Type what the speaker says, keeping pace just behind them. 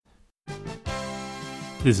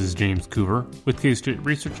This is James Coover with K-State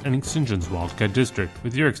Research and Extension's Wildcat District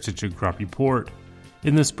with your Extension Crop Report.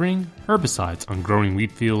 In the spring, herbicides on growing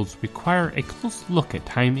wheat fields require a close look at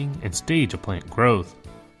timing and stage of plant growth.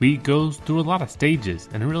 Wheat goes through a lot of stages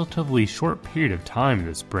in a relatively short period of time in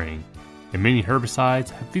the spring, and many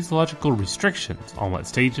herbicides have physiological restrictions on what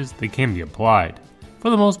stages they can be applied.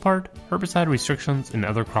 For the most part, herbicide restrictions in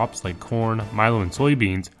other crops like corn, milo, and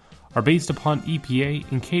soybeans are based upon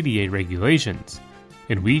EPA and KDA regulations.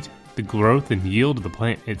 In wheat, the growth and yield of the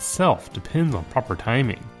plant itself depends on proper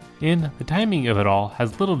timing, and the timing of it all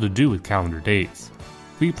has little to do with calendar dates.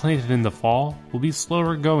 Wheat planted in the fall will be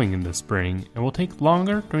slower going in the spring and will take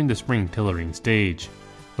longer during the spring tillering stage.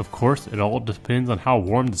 Of course, it all depends on how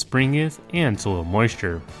warm the spring is and soil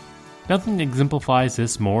moisture. Nothing exemplifies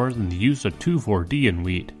this more than the use of 2,4-D in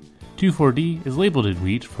wheat. 2,4-D is labeled in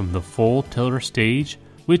wheat from the full tiller stage,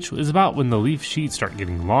 which is about when the leaf sheets start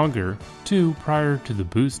getting longer, to prior to the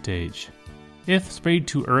boot stage. If sprayed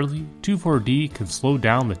too early, 2,4-D can slow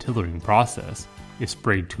down the tillering process. If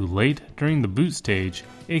sprayed too late during the boot stage,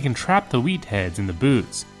 it can trap the wheat heads in the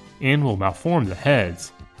boots and will malform the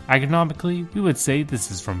heads. Agronomically, we would say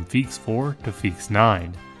this is from Feeks 4 to Feeks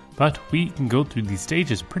 9, but wheat can go through these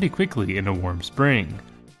stages pretty quickly in a warm spring.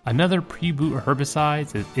 Another pre-boot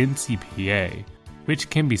herbicide is MCPA,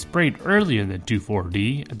 which can be sprayed earlier than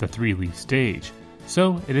 2,4-D at the 3-leaf stage,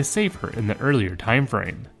 so it is safer in the earlier time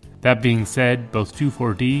frame. That being said, both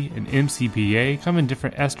 2,4-D and MCPA come in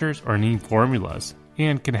different esters or neem formulas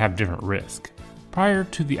and can have different risk. Prior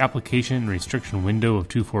to the application restriction window of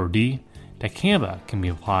 2,4-D, dicamba can be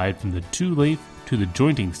applied from the 2-leaf to the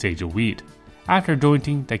jointing stage of wheat. After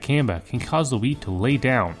jointing, dicamba can cause the wheat to lay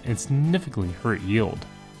down and significantly hurt yield.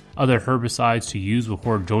 Other herbicides to use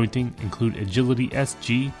before jointing include Agility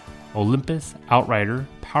SG, Olympus, Outrider,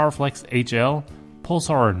 PowerFlex HL,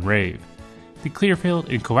 Pulsar, and Rave. The Clearfield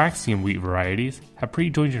and Coaxium wheat varieties have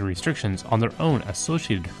pre-jointing restrictions on their own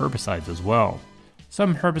associated herbicides as well.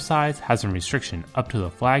 Some herbicides have some restriction up to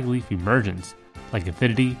the flag leaf emergence, like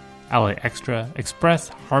Affinity, Ally Extra, Express,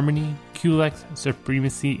 Harmony, Culex,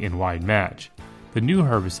 Supremacy, and Wide Match. The new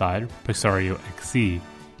herbicide, Pixario XC,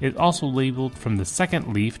 is also labeled from the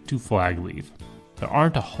second leaf to flag leaf. There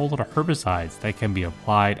aren't a whole lot of herbicides that can be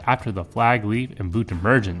applied after the flag leaf and boot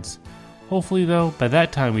emergence. Hopefully though, by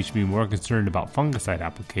that time we should be more concerned about fungicide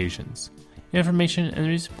applications. Information in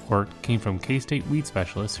this report came from K-State Weed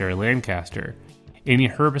Specialist Sarah Lancaster. Any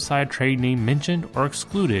herbicide trade name mentioned or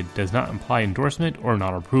excluded does not imply endorsement or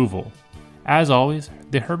non-approval. As always,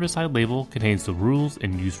 the herbicide label contains the rules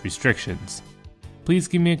and use restrictions. Please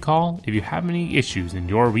give me a call if you have any issues in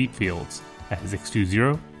your wheat fields at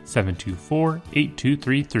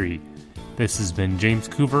 620-724-8233. This has been James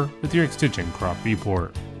Coover with your Extension Crop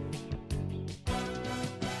Report.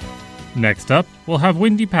 Next up, we'll have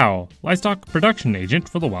Wendy Powell, Livestock Production Agent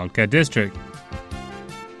for the Wildcat District.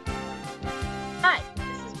 Hi,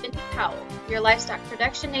 this is Wendy Powell, your Livestock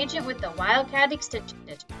Production Agent with the Wildcat Extension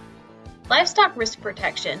District. Livestock Risk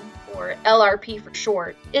Protection, or LRP for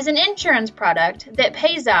short, is an insurance product that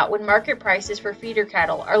pays out when market prices for feeder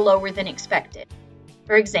cattle are lower than expected.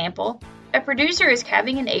 For example, a producer is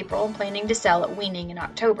calving in April and planning to sell at weaning in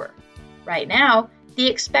October. Right now, the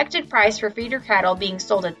expected price for feeder cattle being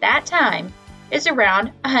sold at that time is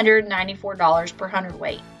around $194 per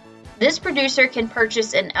hundredweight. This producer can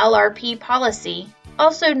purchase an LRP policy,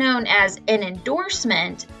 also known as an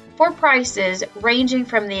endorsement, for prices ranging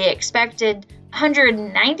from the expected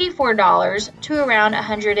 $194 to around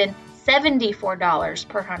 $174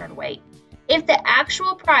 per hundredweight. If the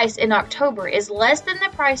actual price in October is less than the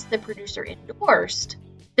price the producer endorsed,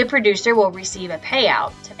 the producer will receive a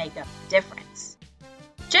payout to make up the difference.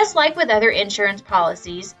 Just like with other insurance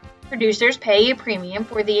policies, producers pay a premium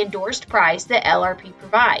for the endorsed price that LRP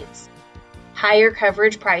provides. Higher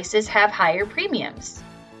coverage prices have higher premiums.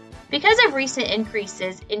 Because of recent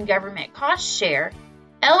increases in government cost share,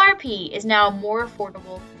 LRP is now more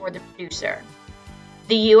affordable for the producer.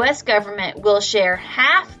 The U.S. government will share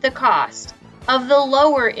half the cost of the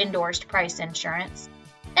lower endorsed price insurance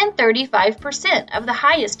and 35% of the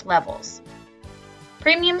highest levels.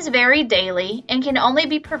 Premiums vary daily and can only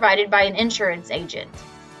be provided by an insurance agent.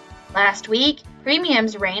 Last week,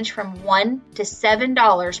 premiums ranged from $1 to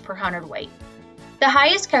 $7 per hundredweight. The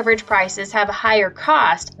highest coverage prices have a higher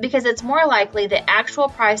cost because it's more likely that actual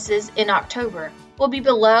prices in October will be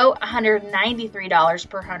below $193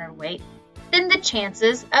 per hundredweight than the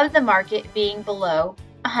chances of the market being below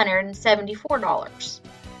 $174.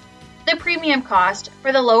 The premium cost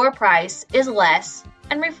for the lower price is less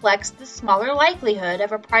and reflects the smaller likelihood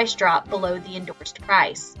of a price drop below the endorsed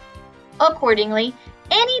price. Accordingly,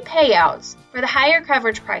 any payouts for the higher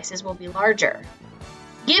coverage prices will be larger.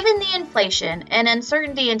 Given the inflation and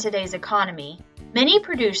uncertainty in today's economy, many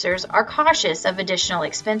producers are cautious of additional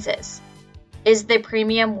expenses. Is the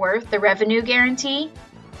premium worth the revenue guarantee?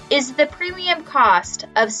 Is the premium cost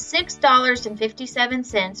of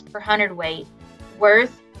 $6.57 per hundredweight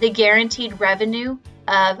worth the guaranteed revenue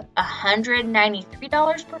of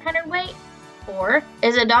 $193 per hundredweight? Or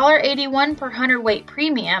is $1.81 per hundredweight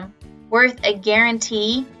premium worth a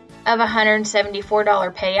guarantee of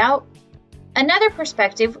 $174 payout? Another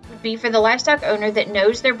perspective would be for the livestock owner that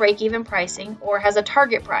knows their break-even pricing or has a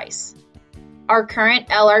target price. Are current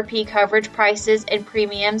LRP coverage prices and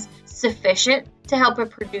premiums sufficient to help a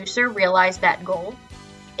producer realize that goal?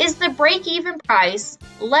 Is the break-even price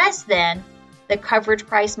less than the coverage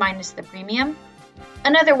price minus the premium?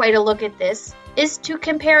 Another way to look at this is to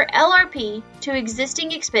compare LRP to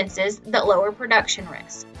existing expenses that lower production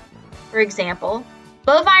risk. For example,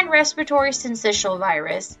 bovine respiratory syncytial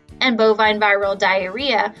virus and bovine viral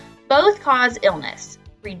diarrhea both cause illness,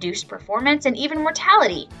 reduced performance, and even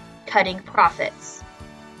mortality, cutting profits.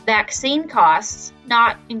 Vaccine costs,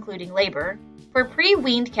 not including labor, for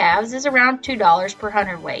pre-weaned calves is around $2 per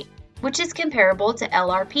hundredweight, which is comparable to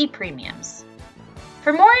LRP premiums.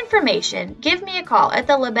 For more information, give me a call at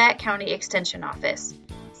the Labette County Extension Office,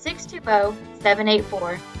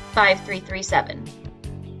 620-784-5337.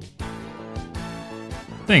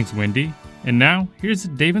 Thanks, Wendy. And now, here's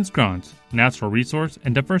Daven Strauss, Natural Resource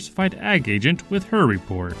and Diversified Ag Agent, with her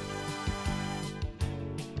report.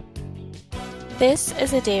 This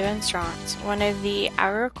is Daven Strauss, one of the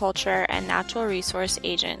Agriculture and Natural Resource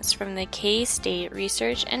Agents from the K-State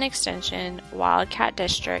Research and Extension Wildcat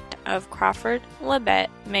District of Crawford, Labette,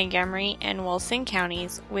 Montgomery, and Wilson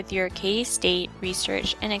counties with your K-State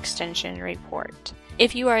Research and Extension report.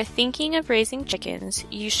 If you are thinking of raising chickens,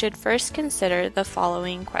 you should first consider the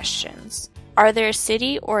following questions. Are there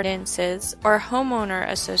city ordinances or homeowner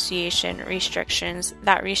association restrictions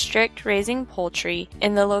that restrict raising poultry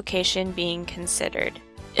in the location being considered?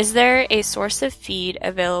 Is there a source of feed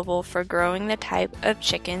available for growing the type of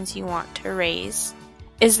chickens you want to raise?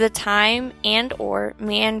 Is the time and/or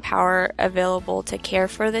manpower available to care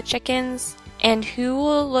for the chickens? And who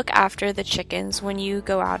will look after the chickens when you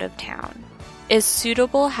go out of town? Is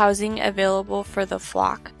suitable housing available for the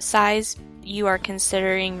flock size you are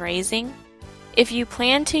considering raising? If you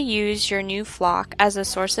plan to use your new flock as a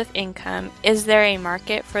source of income, is there a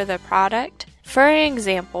market for the product? For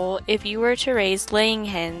example, if you were to raise laying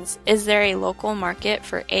hens, is there a local market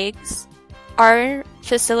for eggs? Are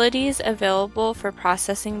facilities available for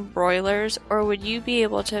processing broilers, or would you be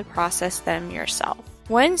able to process them yourself?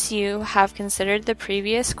 Once you have considered the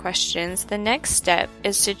previous questions, the next step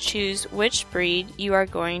is to choose which breed you are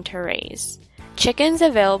going to raise. Chickens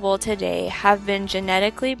available today have been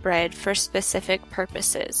genetically bred for specific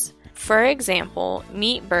purposes. For example,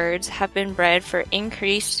 meat birds have been bred for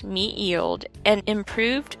increased meat yield and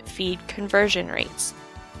improved feed conversion rates.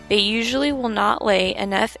 They usually will not lay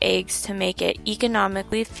enough eggs to make it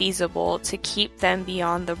economically feasible to keep them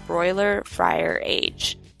beyond the broiler fryer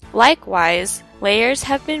age. Likewise, layers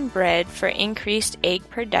have been bred for increased egg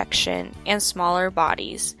production and smaller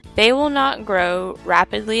bodies. They will not grow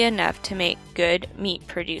rapidly enough to make good meat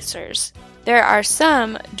producers. There are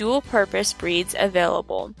some dual-purpose breeds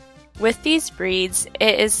available. With these breeds,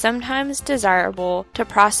 it is sometimes desirable to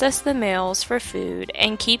process the males for food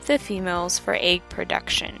and keep the females for egg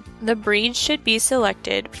production. The breed should be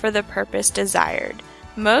selected for the purpose desired.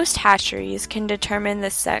 Most hatcheries can determine the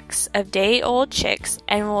sex of day-old chicks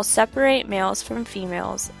and will separate males from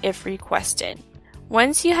females if requested.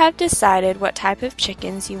 Once you have decided what type of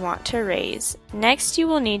chickens you want to raise, next you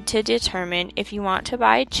will need to determine if you want to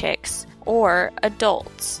buy chicks or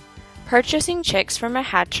adults. Purchasing chicks from a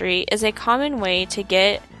hatchery is a common way to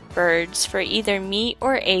get birds for either meat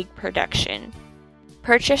or egg production.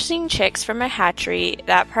 Purchasing chicks from a hatchery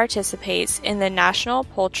that participates in the National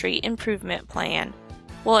Poultry Improvement Plan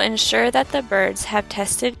will ensure that the birds have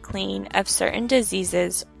tested clean of certain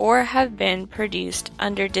diseases or have been produced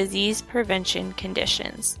under disease prevention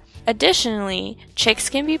conditions. Additionally,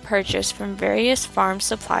 chicks can be purchased from various farm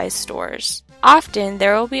supply stores. Often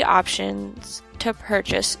there will be options to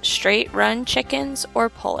purchase straight-run chickens or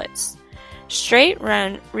pullets.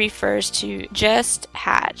 Straight-run refers to just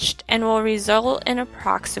hatched and will result in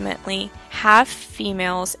approximately half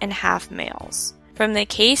females and half males. From the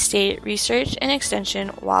K-State Research and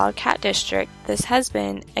Extension Wildcat District, this has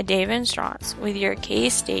been Daven Strauss with your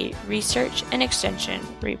K-State Research and Extension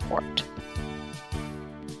report.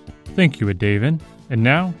 Thank you, Daven. And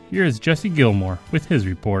now, here is Jesse Gilmore with his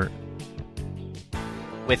report.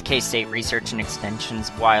 With K-State Research and Extension's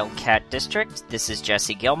Wildcat District, this is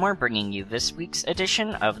Jesse Gilmore bringing you this week's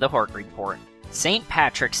edition of the Hort Report. St.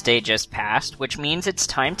 Patrick's Day just passed, which means it's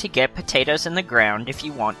time to get potatoes in the ground if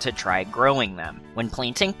you want to try growing them. When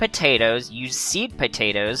planting potatoes, use seed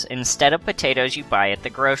potatoes instead of potatoes you buy at the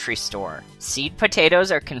grocery store. Seed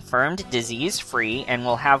potatoes are confirmed disease-free and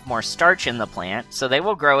will have more starch in the plant, so they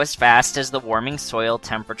will grow as fast as the warming soil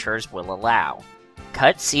temperatures will allow.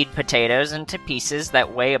 Cut seed potatoes into pieces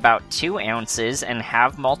that weigh about 2 ounces and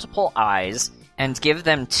have multiple eyes, and give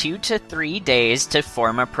them 2 to 3 days to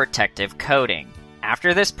form a protective coating.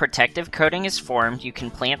 After this protective coating is formed, you can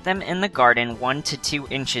plant them in the garden 1 to 2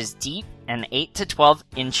 inches deep and 8 to 12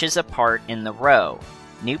 inches apart in the row.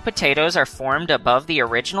 New potatoes are formed above the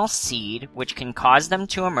original seed, which can cause them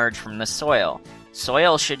to emerge from the soil.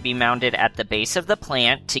 Soil should be mounded at the base of the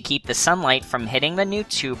plant to keep the sunlight from hitting the new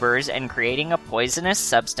tubers and creating a poisonous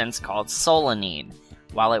substance called solanine.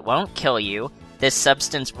 While it won't kill you, this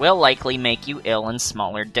substance will likely make you ill in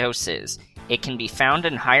smaller doses. It can be found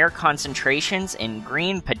in higher concentrations in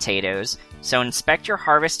green potatoes, so inspect your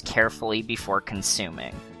harvest carefully before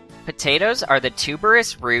consuming. Potatoes are the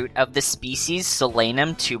tuberous root of the species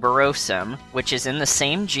Solanum tuberosum, which is in the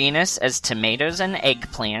same genus as tomatoes and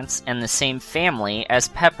eggplants and the same family as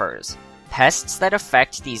peppers. Pests that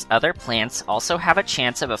affect these other plants also have a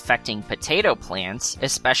chance of affecting potato plants,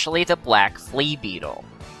 especially the black flea beetle.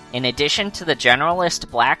 In addition to the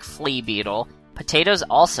generalist black flea beetle, potatoes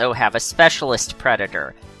also have a specialist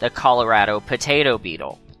predator, the Colorado potato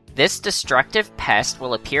beetle. This destructive pest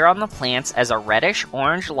will appear on the plants as a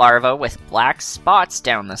reddish-orange larva with black spots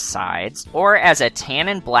down the sides, or as a tan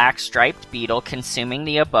and black striped beetle consuming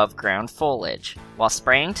the above-ground foliage. While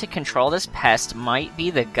spraying to control this pest might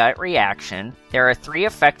be the gut reaction, there are 3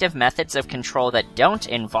 effective methods of control that don't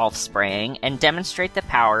involve spraying and demonstrate the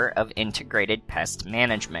power of integrated pest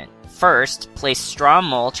management. First, place straw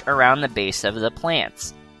mulch around the base of the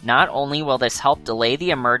plants. Not only will this help delay the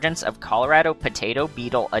emergence of Colorado potato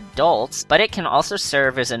beetle adults, but it can also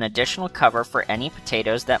serve as an additional cover for any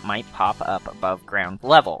potatoes that might pop up above ground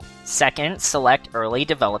level. Second, select early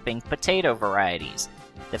developing potato varieties.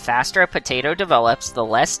 The faster a potato develops, the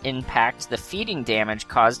less impact the feeding damage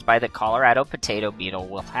caused by the Colorado potato beetle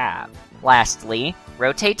will have. Lastly,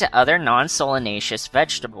 rotate to other non-solanaceous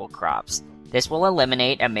vegetable crops. This will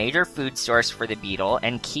eliminate a major food source for the beetle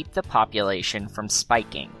and keep the population from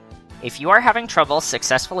spiking. If you are having trouble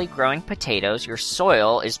successfully growing potatoes, your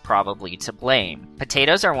soil is probably to blame.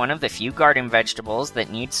 Potatoes are one of the few garden vegetables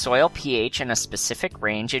that need soil pH in a specific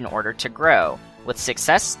range in order to grow, with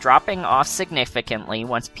success dropping off significantly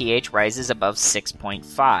once pH rises above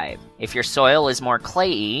 6.5. If your soil is more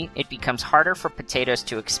clayey, it becomes harder for potatoes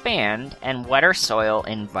to expand, and wetter soil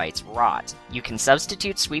invites rot. You can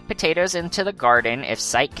substitute sweet potatoes into the garden if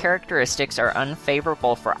site characteristics are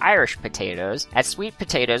unfavorable for Irish potatoes, as sweet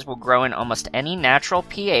potatoes will grow in almost any natural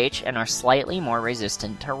pH and are slightly more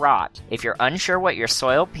resistant to rot. If you're unsure what your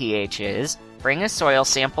soil pH is, bring a soil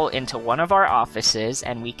sample into one of our offices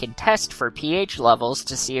and we can test for pH levels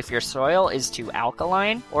to see if your soil is too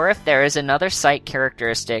alkaline or if there is another site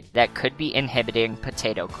characteristic that could be inhibiting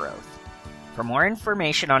potato growth. For more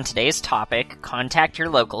information on today's topic, contact your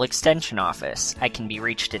local extension office. I can be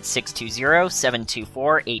reached at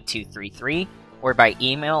 620-724-8233 or by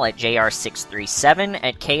email at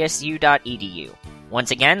jr637@ksu.edu.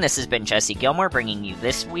 Once again, this has been Jesse Gilmore bringing you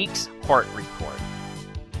this week's Hort Report.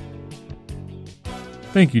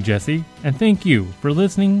 Thank you, Jesse, and thank you for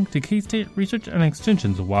listening to K-State Research and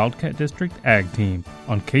Extension's Wildcat District Ag Team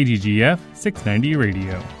on KGGF 690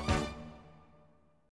 Radio.